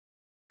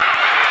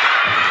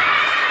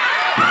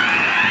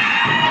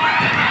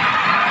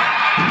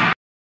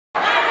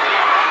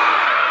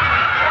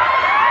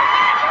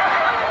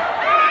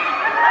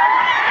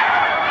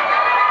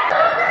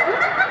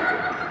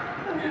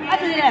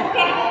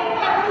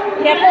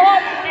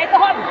Ito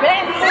hot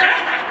best.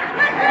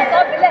 Ito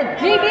pala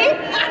Jimmy.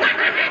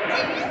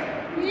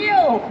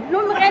 Yo,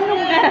 nung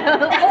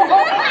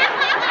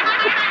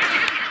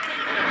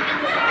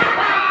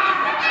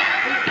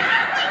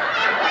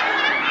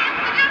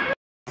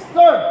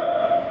Start.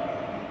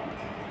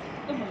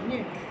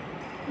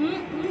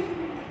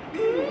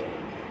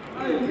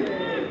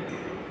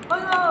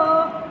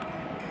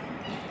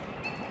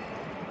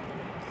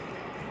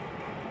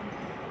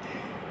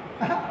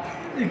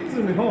一个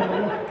字没有。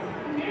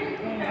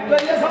这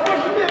也差不多10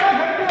米来看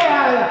过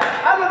呀，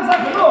俺们啥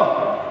程度？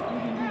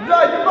热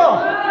一爆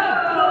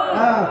啊！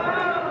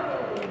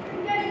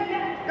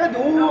这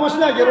都是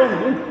那给了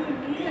你，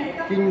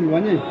给你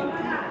乱的。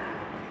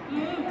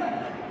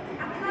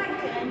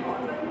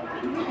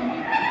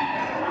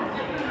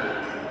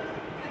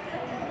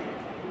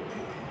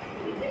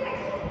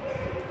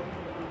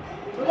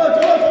走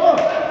了，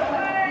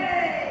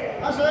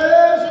俺是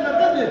那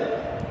干的，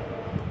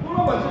不能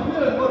把这别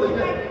人搞的去。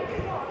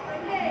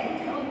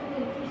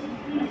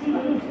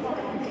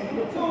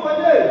走完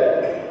的，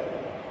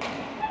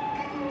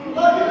那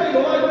这个有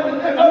啊，有的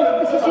那个。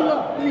谢谢了，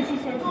谢谢。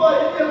走完一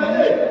点来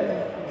的。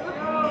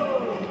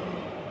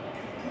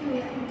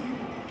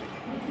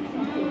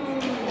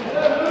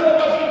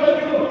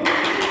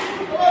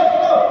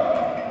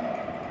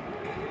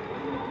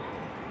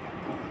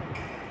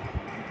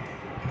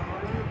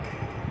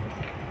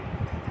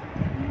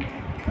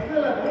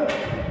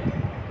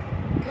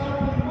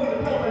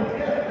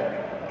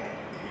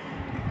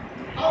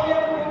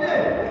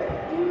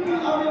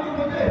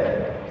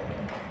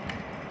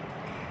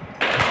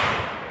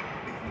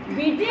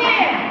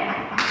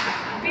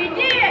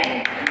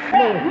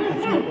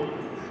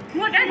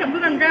我干什么不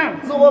能干？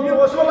自我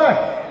说来，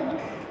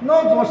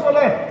能做说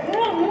来，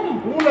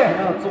我来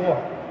啊做。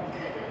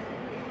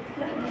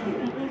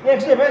那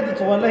个牌子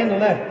做来弄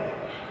来，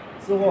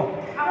自我。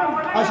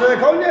还是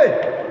靠你，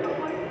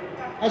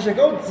还是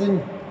靠自己，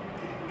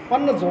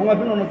帮着做啊，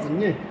不能自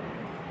己。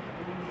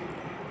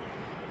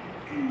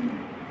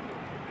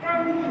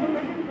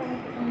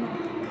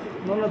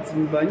弄了自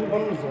己吧，你帮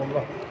着做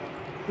吧，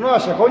那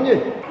是靠你。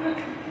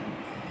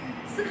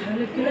是看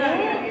了给了。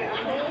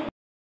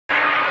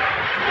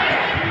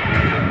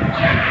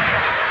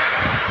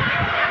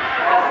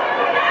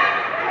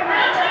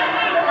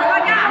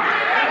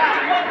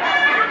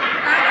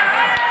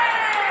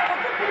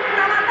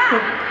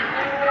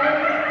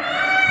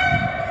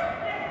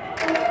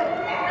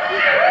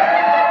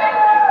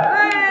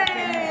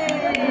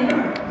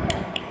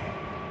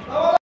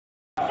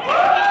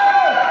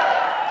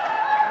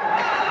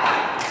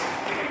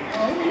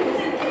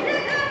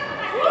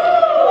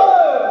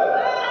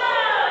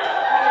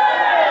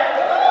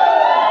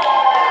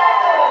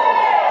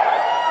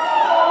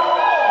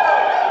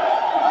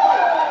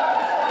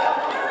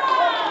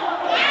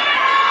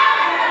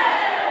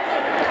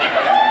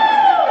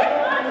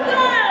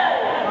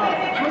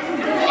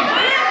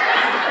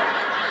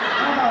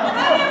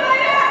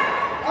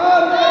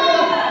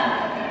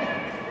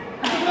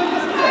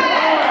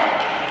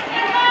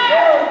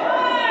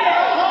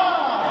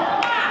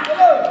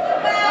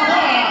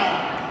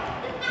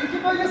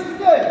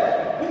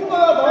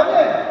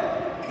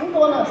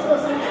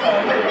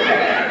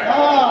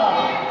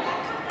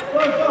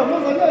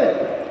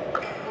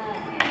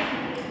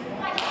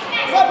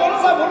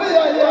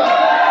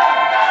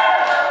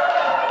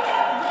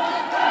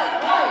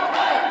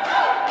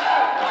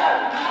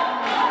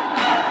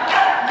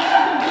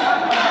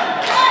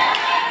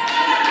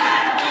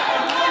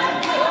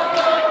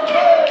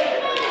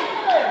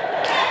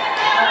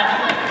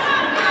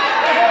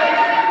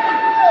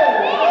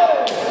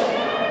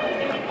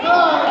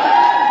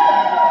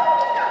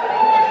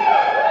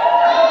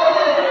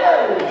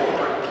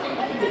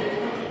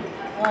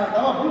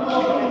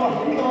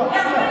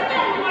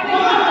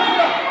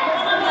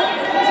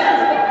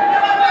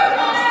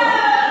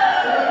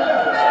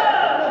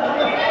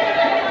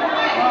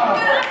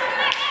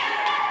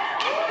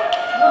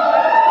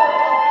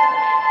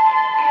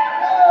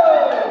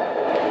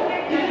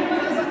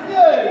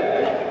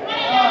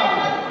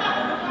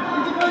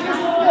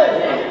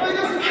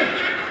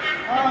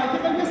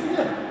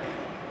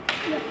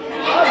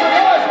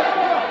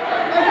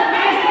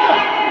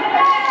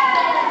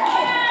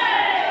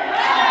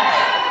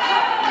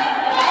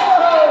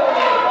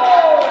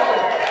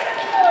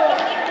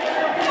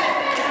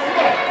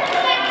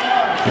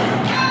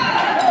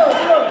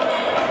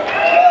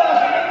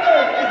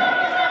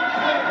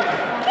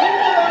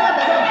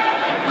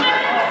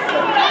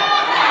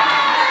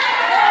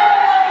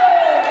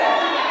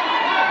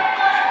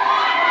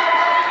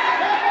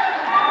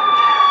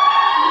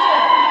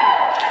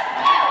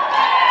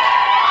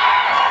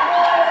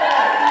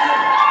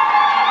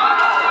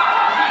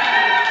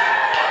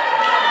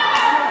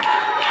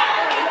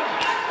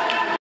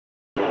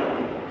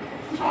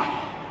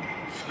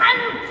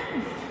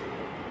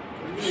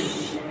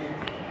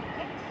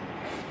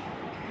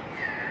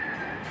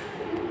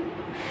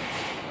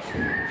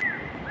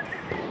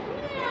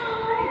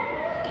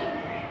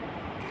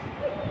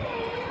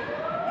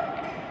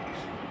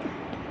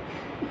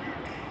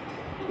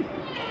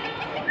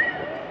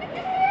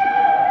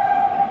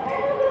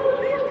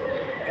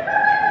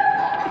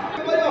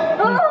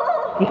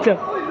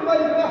Hello.